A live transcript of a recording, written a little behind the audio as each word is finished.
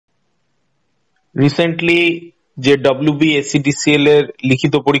Recently যে WBSCDCL এর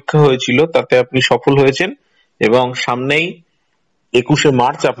লিখিত পরীক্ষা হয়েছিল তাতে আপনি সফল হয়েছেন এবং সামনেই 21শে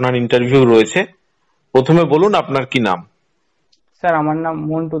মার্চ আপনার ইন্টারভিউ রয়েছে। প্রথমে বলুন আপনার কি নাম? স্যার আমার নাম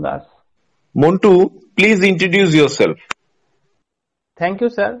Montu Das. Montu, please introduce yourself. Thank you,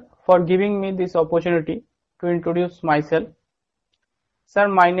 sir, for giving me this opportunity to introduce myself. Sir,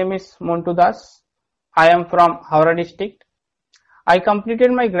 my name is Montu Das. I am from Howrah district. I completed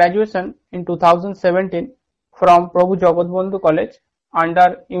my graduation in 2017 from Prabhu Jagat Bandhu College under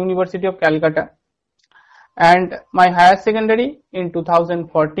University of Calcutta, and my higher secondary in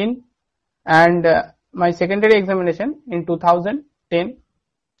 2014, and my secondary examination in 2010.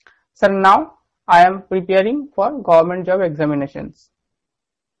 Sir, now I am preparing for government job examinations.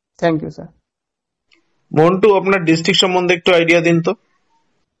 Thank you, sir. Montu, আপনার district সম্বন্ধে একটু idea দিন তো।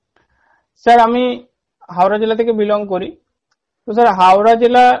 Sir আমি হাওড়া জেলা থেকে belong করি। তো স্যার হাওড়া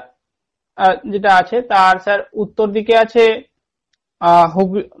জেলা যেটা আছে তার স্যার উত্তর দিকে আছে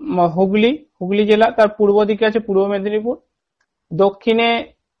হুগলি জেলা, তার পূর্ব দিকে আছে পূর্ব মেদিনীপুর, দক্ষিণে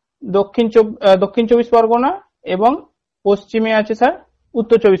দক্ষিণ চব্বিশ পরগনা এবং পশ্চিমে আছে স্যার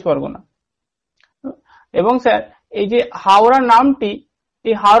উত্তর চব্বিশ পরগনা। এবং স্যার এই যে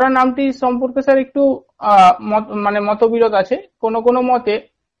এই হাওড়া নামটি সম্পর্কে স্যার একটু মতবিরোধ আছে। কোন কোন মতে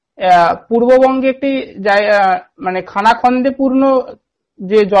পূর্ববঙ্গে একটি মানে খানাখন্দে পূর্ণ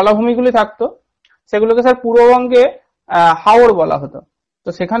যে জলাভূমিগুলি থাকতো সেগুলোকে স্যার পূর্ববঙ্গে হাওড় বলা হতো। তো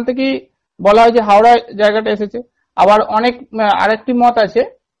সেখান থেকেই বলা হয় যে হাওড়া জায়গাটা এসেছে। আবার আরেকটি মত আছে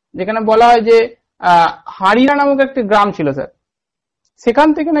যেখানে বলা হয় যে হাড়িয়া নামক একটি গ্রাম ছিল স্যার, সেখান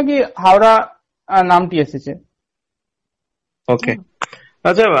থেকে নাকি হাওড়া নামটি এসেছে। ওকে,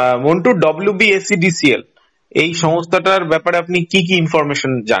 আচ্ছা মন্টু, WBSCDCL এই সংস্থাটার ব্যাপারে আপনি কি কি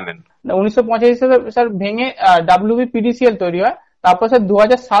ইনফরমেশন জানেন? 1985 সালে স্যার ভেঙে WBPDCL তৈরি হয়, তারপর স্যার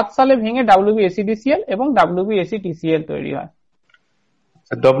 2007 সালে ভেঙে WBSCDCL এবং WBSCTCL তৈরি হয়।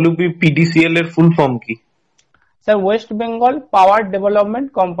 WBPDCL এর ফুল ফর্ম কি? Sir West Bengal power development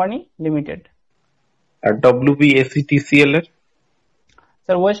company limited. আর WBSCTCL এর?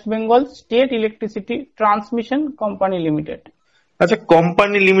 Sir West Bengal state electricity transmission company limited. আচ্ছা,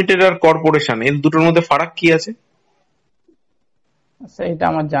 কোম্পানি লিমিটেড আর কর্পোরেশন এর দুটোর মধ্যে ফারাক কি আছে? স্যার এটা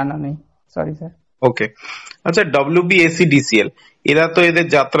আমার জানা নেই, সরি স্যার। ওকে, আচ্ছা WBSCDCL এরা তো এদের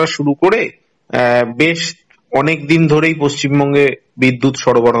যাত্রা শুরু করে বেশ অনেক দিন ধরেই পশ্চিমবঙ্গে বিদ্যুৎ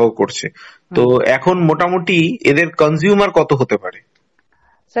সরবরাহ করছে। তো এখন মোটামুটি এদের কনজিউমার কত হতে পারে?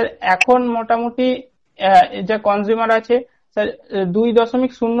 স্যার এখন মোটামুটি যা কনজিউমার আছে স্যার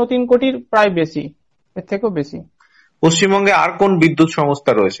 2.03 কোটির প্রায় বেশি, এর থেকেও বেশি। পশ্চিমবঙ্গে আর কোন বিদ্যুৎ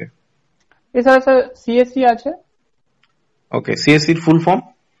সংস্থা রয়েছে? এছাড়া স্যার সিএসসি আছে। ওকে, সিএসসির full form?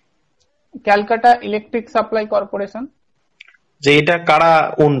 Calcutta electric supply corporation. যে এটা কারা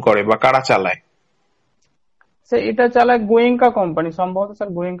ওন করে বা কারা চালায়? স্যার এটা চালায় গোয়েঙ্কা কোম্পানি, সম্ভবত স্যার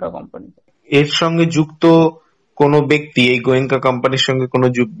গোয়েঙ্কা কোম্পানি। এর সঙ্গে যুক্ত কোনো ব্যক্তি, এই গোয়েঙ্কা কোম্পানির সঙ্গে কোনো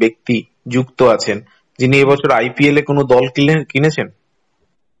ব্যক্তি যুক্ত আছেন যিনি এবছর IPL এ কোনো দল কিনেছেন?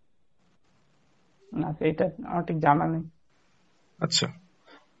 না, এটা আমার ঠিক জানা নেই। আচ্ছা,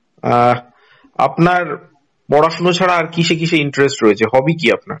 আপনার পড়াশোনা ছাড়া আর কিসে কিসে ইন্টারেস্ট রয়েছে? হবি কি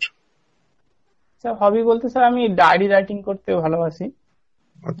আপনার? স্যার হবি বলতে স্যার আমি ডায়েরি রাইটিং করতে ভালোবাসি।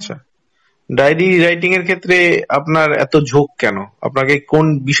 আচ্ছা, ডায়েরি রাইটিং এর ক্ষেত্রে আপনার এত ঝোঁক কেন? আপনাকে কোন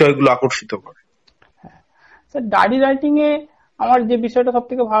বিষয়গুলো আকর্ষিত করে? স্যার ডায়েরি রাইটিং এ আমার যে বিষয়টা সব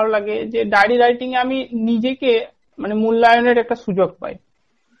থেকে ভালো লাগে যে ডায়েরি রাইটিং এ আমি নিজেকে মানে মূল্যায়নের একটা সুযোগ পাই।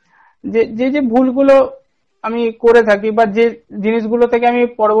 যে ভুলগুলো আমি করে থাকি বা যে জিনিসগুলো থেকে আমি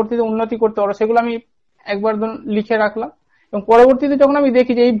পরবর্তীতে উন্নতি করতে পারবো সেগুলো আমি একবার লিখে রাখলাম, এবং পরবর্তীতে যখন আমি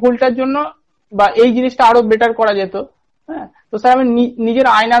দেখি যে এই ভুলটার জন্য বা এই জিনিসটা আরো বেটার করা যেত, হ্যাঁ, তো স্যার আমি নিজের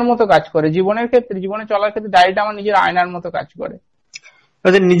আয়নার মতো কাজ করে জীবনে চলার ক্ষেত্রে ডায়েরিটা আমার নিজের আয়নার মতো কাজ করে।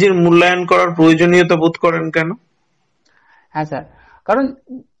 আচ্ছা, নিজের মূল্যায়ন করার প্রয়োজনীয়তা বোধ করেন কেন? হ্যাঁ স্যার, কারণ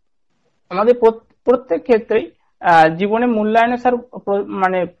আমাদের প্রত্যেক ক্ষেত্রেই জীবনে মূল্যায়নের স্যার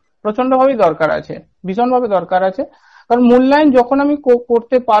মানে প্রচন্ড ভাবে দরকার আছে, ভীষণ ভাবে দরকার আছে। কারণ মূল্যায়ন যখন আমি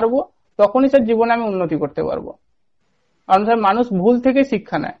করতে পারবো তখনই স্যার জীবনে আমি উন্নতি করতে পারবো। কারণ স্যার মানুষ ভুল থেকে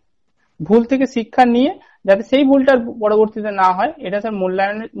শিক্ষা নেয়, ভুল থেকে শিক্ষা নিয়ে যাতে সেই ভুলটার পরবর্তীতে না হয়, এটা স্যার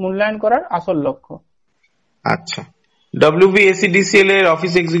মূল্যায়ন করার আসল লক্ষ্য। আচ্ছা, WBSCDCL এর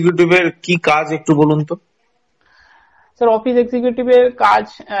অফিস এক্সিকিউটিভের কি কাজ একটু বলুন তো। স্যার অফিস এক্সিকিউটিভের কাজ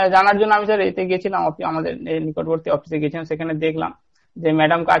জানার জন্য আমি স্যার এতে গেছিলাম, আমাদের নিকটবর্তী অফিসে গেছিলাম, সেখানে দেখলাম যে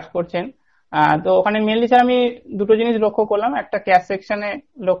ম্যাডাম কাজ করছেন। তো ওখানে মেনলি স্যার আমি দুটো জিনিস লক্ষ্য করলাম। একটা ক্যাশ সেকশনে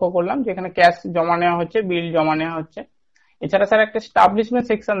লক্ষ্য করলাম যেখানে ক্যাশ জমা নেওয়া হচ্ছে, বিল জমা নেওয়া হচ্ছে। এছাড়া স্যার একটা স্টাবলিশমেন্ট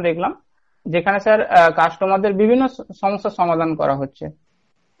সেকশন দেখলাম যেখানে স্যার কাস্টমারদের বিভিন্ন সমস্যার সমাধান করা হচ্ছে।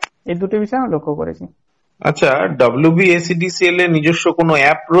 এই দুটো বিষয় আমি লক্ষ্য করেছি। আচ্ছা, WbScDCL এর নিজস্ব কোনো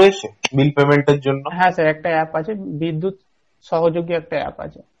অ্যাপ রয়েছে বিল পেমেন্টের জন্য? হ্যাঁ স্যার, একটা অ্যাপ আছে, বিদ্যুৎ সহযোগী একটা অ্যাপ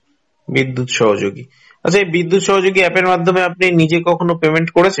আছে। বিদ্যুৎ সহযোগী। আচ্ছা, এই বিদ্যুৎ সহযোগী অ্যাপের মাধ্যমে আপনি নিজে কখনো পেমেন্ট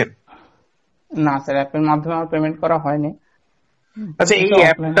করেছেন? না স্যার, অ্যাপের মাধ্যমে আমার পেমেন্ট করা হয়নি। আচ্ছা, এই এটা অফলাইন।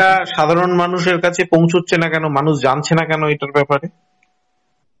 অ্যাপটা সাধারণ মানুষের কাছে পৌঁছচ্ছে না কেন, মানুষ জানছে না কেন এটার ব্যাপারে?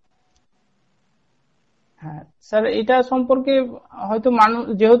 হ্যাঁ স্যার, এটা সম্পর্কে হয়তো মানুষ,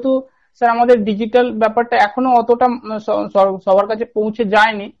 যেহেতু স্যার আমাদের ডিজিটাল ব্যাপারটা এখনো অতটা সবার কাছে পৌঁছে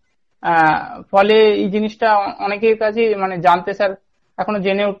যায়নি, আহ, ফলে এই জিনিসটা অনেকের কাছে মানে জানতে স্যার এখনো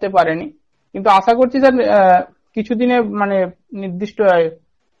জেনে উঠতে পারেনি। কিন্তু আশা করছি স্যার কিছুদিনে মানে নির্দিষ্ট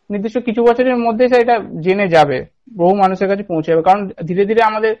নির্দিষ্ট কিছু বছরের মধ্যে স্যার এটা জেনে যাবে, বহু মানুষের কাছে পৌঁছে যাবে, কারণ ধীরে ধীরে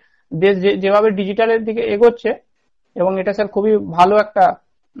আমাদের দেশ যেভাবে ডিজিটালের দিকে এগোচ্ছে, এবং এটা স্যার খুবই ভালো একটা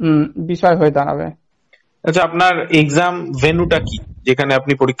বিষয় হয়ে দাঁড়াবে। আচ্ছা, আপনার এক্সাম ভেন্যুটা কি, যেখানে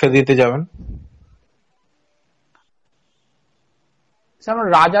আপনি পরীক্ষা দিতে যাবেন? স্যার আমার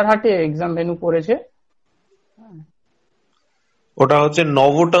রাজারহাটে এক্সাম ভেন্যু পড়েছে। ওটা হচ্ছে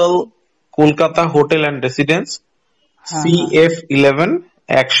Novotel Kolkata hotel and residence, হ্যাঁ হ্যাঁ, CF11,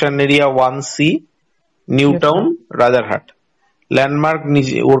 action area 1C, new yes town, sir, Rajarhat. Landmark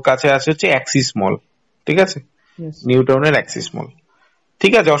নিজে ওর কাছে আছে হচ্ছে অ্যাক্সিস মল। ঠিক আছে, ইয়েস। নিউ টাউনের অ্যাক্সিস মল।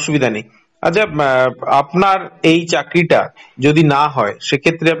 ঠিক আছে, অসুবিধা নেই। আচ্ছা, আপনার এই চাকরিটা যদি না হয়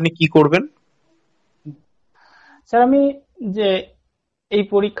সেক্ষেত্রে আপনি কি করবেন? স্যার আমি যে এই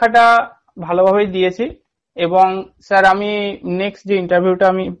পরীক্ষাটা ভালোভাবেই দিয়েছি, এবং স্যার আমি নেক্সট যে ইন্টারভিউটা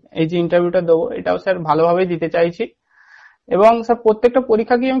আমি এই যে ইন্টারভিউটা দেবো এটাও স্যার ভালোভাবেই দিতে চাইছি, এবং স্যার প্রত্যেকটা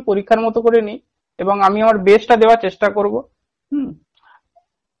পরীক্ষাকে আমি পরীক্ষার মতো করে নিই, এবং আমি আমার বেস্টটা দেওয়ার চেষ্টা করব। হুম।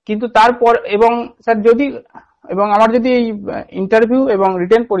 কিন্তু তারপর এবং স্যার যদি এবং আমার যদি এই ইন্টারভিউ এবং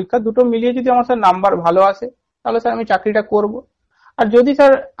রিটেন পরীক্ষা দুটো মিলিয়ে যদি আমার স্যার নাম্বার ভালো আসে, তাহলে স্যার আমি চাকরিটা করব। আর যদি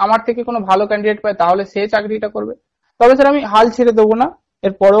স্যার আমার থেকে কোনো ভালো ক্যান্ডিডেট পায় তাহলে সে চাকরিটা করবে। তবে স্যার আমি হাল ছেড়ে দেবো না,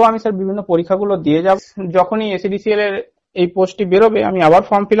 এরপরেও আমি স্যার বিভিন্ন পরীক্ষাগুলো দিয়ে যাব। যখনই এসিডিসিএল এর এই পোস্টটি বেরোবে আমি আবার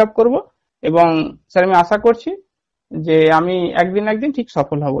ফর্ম ফিল আপ করবো, এবং স্যার আমি আশা করছি যে আমি একদিন না একদিন ঠিক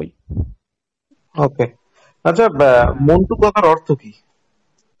সফল হবই। ওকে। আচ্ছা, মন্টু কথার অর্থ কি?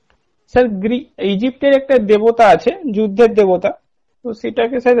 স্যার ইজিপ্টের একটা দেবতা আছে, যুদ্ধের দেবতা, তো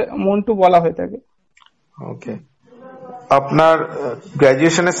সেটাকে স্যার মন্টু বলা হয়ে থাকে। ওকে। আপনার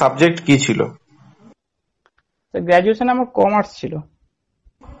গ্র্যাজুয়েশনের সাবজেক্ট কি ছিল? স্যার গ্র্যাজুয়েশনে আমার কমার্স ছিল।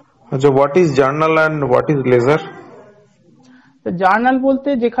 আচ্ছা, what is journal and what is laser? Journal বলতে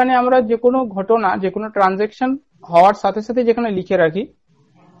যেখানে আমরা যে কোনো ঘটনা, যে কোনো ট্রানজেকশন হওয়ার সাথে সাথে যেখানে লিখে রাখি,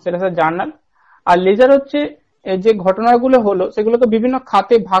 সেটা স্যার জার্নাল। আর লেজার হচ্ছে যে ঘটনাগুলো হলো সেগুলোকে বিভিন্ন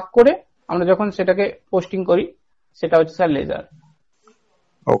খাতে ভাগ করে আমরা যখন সেটাকে পোস্টিং করি, সেটা হচ্ছে স্যার লেজার।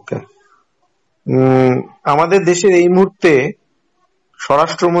 ওকে। আমাদের দেশের এই মুহূর্তে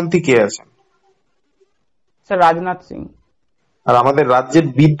স্বরাষ্ট্রমন্ত্রী কে আছেন? স্যার রাজনাথ সিং। আর আমাদের রাজ্যের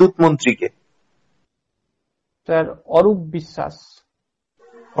বিদ্যুৎ মন্ত্রী কে? স্যার অরূপ বিশ্বাস।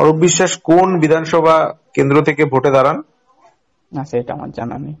 অরূপ বিশ্বাস কোন বিধানসভা কেন্দ্র থেকে ভোটে দাঁড়ান? না সেটা আমার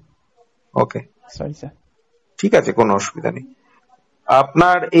জানা নেই, ওকে, সরি স্যার। ঠিক আছে, কোনো অসুবিধা নেই।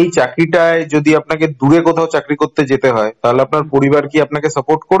 আপনার এই চাকরিটায় যদি আপনাকে দূরে কোথাও চাকরি করতে যেতে হয়, তাহলে আপনার পরিবার কি আপনাকে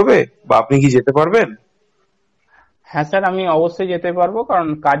সাপোর্ট করবে, বা আপনি কি যেতে পারবেন? হ্যাঁ স্যার, আমি অবশ্যই যেতে পারবো, কারণ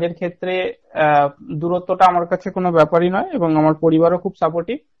কাজের ক্ষেত্রে দূরত্বটা আমার কাছে কোনো ব্যাপারই নয়, এবং আমার পরিবারও খুব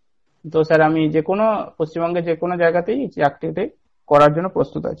সাপোর্টিভ। তো স্যার আমি যে কোনো পশ্চিমবঙ্গের যে কোনো জায়গাতেই এই চাকরিটি করার জন্য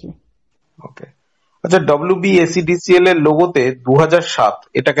প্রস্তুত আছি। ওকে। আচ্ছা, WbScDCL এর লোগোতে 2007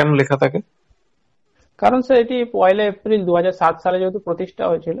 এটা কেন লেখা থাকে? কারণ স্যার এটি 1 এপ্রিল 2007 সালে যেহেতু প্রতিষ্ঠা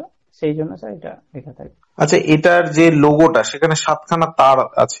হয়েছিল, সেই জন্য স্যার এটা লেখা থাকে। আচ্ছা, এটার যে লোগোটা সেখানে 7খানা তার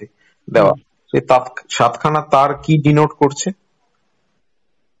আছে হুম। দেওয়া, সেই 7খানা তার কি ডিনোট করছে?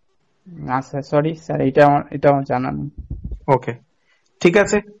 না স্যার, সরি স্যার, এটা আমার জানা নেই। ওকে, ঠিক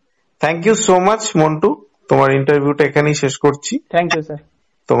আছে। Thank you so much Montu, তোমার ইন্টারভিউটা এখানেই শেষ করছি। Thank you sir.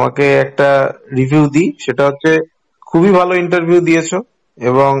 তোমাকে একটা রিভিউ দিই, সেটা হচ্ছে খুবই ভালো ইন্টারভিউ দিয়েছো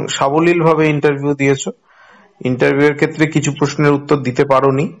এবং সাবলীল ভাবে ইন্টারভিউ দিয়েছো। ইন্টারভিউয়ের ক্ষেত্রে কিছু প্রশ্নের উত্তর দিতে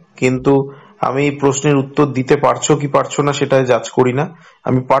পারোনি, কিন্তু আমি এই প্রশ্নের উত্তর দিতে পারছো কি পারছো না সেটা জাজ করি না,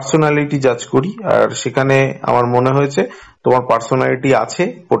 আমি পার্সোনালিটি জাজ করি। আর সেখানে আমার মনে হয়েছে তোমার পার্সোনালিটি আছে,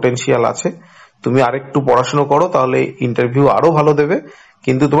 পোটেনশিয়াল আছে। তুমি আরেকটু পড়াশোনা করো, তাহলে ইন্টারভিউ আরো ভালো দেবে।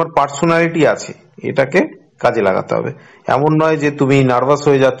 কিন্তু তোমার পার্সোনালিটি আছে, এটাকে কাজে লাগাতে হবে। এমন নয় যে তুমি নার্ভাস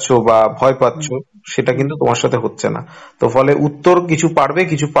হয়ে যাচ্ছ বা ভয় পাচ্ছ, সেটা কিন্তু তোমার সাথে হচ্ছে না। তো ফলে উত্তর কিছু পারবে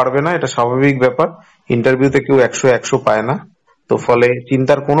কিছু পারবে না, এটা স্বাভাবিক ব্যাপার। ইন্টারভিউতে কেউ 100 পায় না। তো ফলে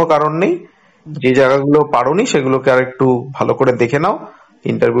চিন্তার কোনো কারণ নেই। যে জায়গাগুলো পারোনি সেগুলোকে আর একটু ভালো করে দেখে নাও,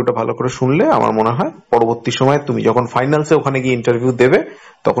 ইন্টারভিউটা ভালো করে শুনলে আমার মনে হয় পরবর্তী সময়ে তুমি যখন ফাইনালসে ওখানে গিয়ে ইন্টারভিউ দেবে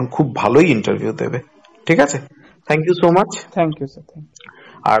তখন খুব ভালোই ইন্টারভিউ দেবে। ঠিক আছে, thank you so much. Thank you sir.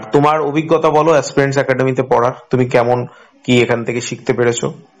 আর তোমার অভিজ্ঞতা বলো অ্যাসপিরেন্টস একাডেমিতে পড়ার, তুমি কেমন কি এখান থেকে শিখতে পেরেছো?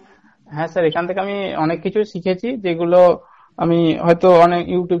 হ্যাঁ স্যার, এখান থেকে আমি অনেক কিছু শিখেছি, যেগুলো আমি হয়তো অনেক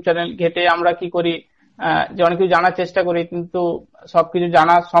ইউটিউব চ্যানেল ঘেটে আমরা কি করি, যে অনেক কিছু জানার চেষ্টা করি, কিন্তু সবকিছু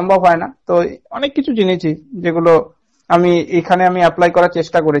জানা সম্ভব হয় না। তো অনেক কিছু জেনেছি যেগুলো আমি এখানে আমি অ্যাপ্লাই করার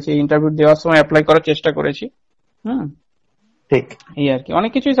চেষ্টা করেছি, ইন্টারভিউ দেওয়ার সময় অ্যাপ্লাই করার চেষ্টা করেছি। হুম, ঠিক, এই আর কি,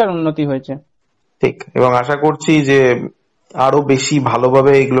 অনেক কিছুই স্যার উন্নতি হয়েছে। ঠিক, এবং আশা করছি যে আরো বেশি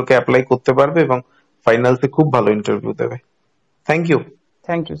ভালোভাবে এগুলোকে অ্যাপ্লাই করতে পারবে এবং ফাইনালসে খুব ভালো ইন্টারভিউ দেবে। Thank you.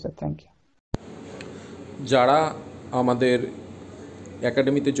 Thank you sir, thank you. যারা আমাদের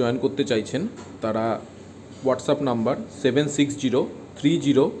একাডেমিতে জয়েন করতে চাইছেন তারা হোয়াটসঅ্যাপ নাম্বার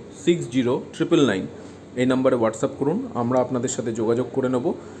 7603060999 এই নাম্বারে হোয়াটসঅ্যাপ করুন, আমরা আপনাদের সাথে যোগাযোগ করে নেব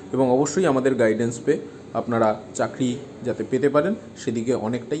এবং অবশ্যই আমাদের গাইডেন্স পেয়ে আপনারা চাকরি যাতে পেতে পারেন সেদিকে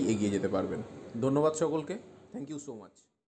অনেকটাই এগিয়ে যেতে পারবেন। ধন্যবাদ সকলকে, থ্যাংক ইউ সো মাচ।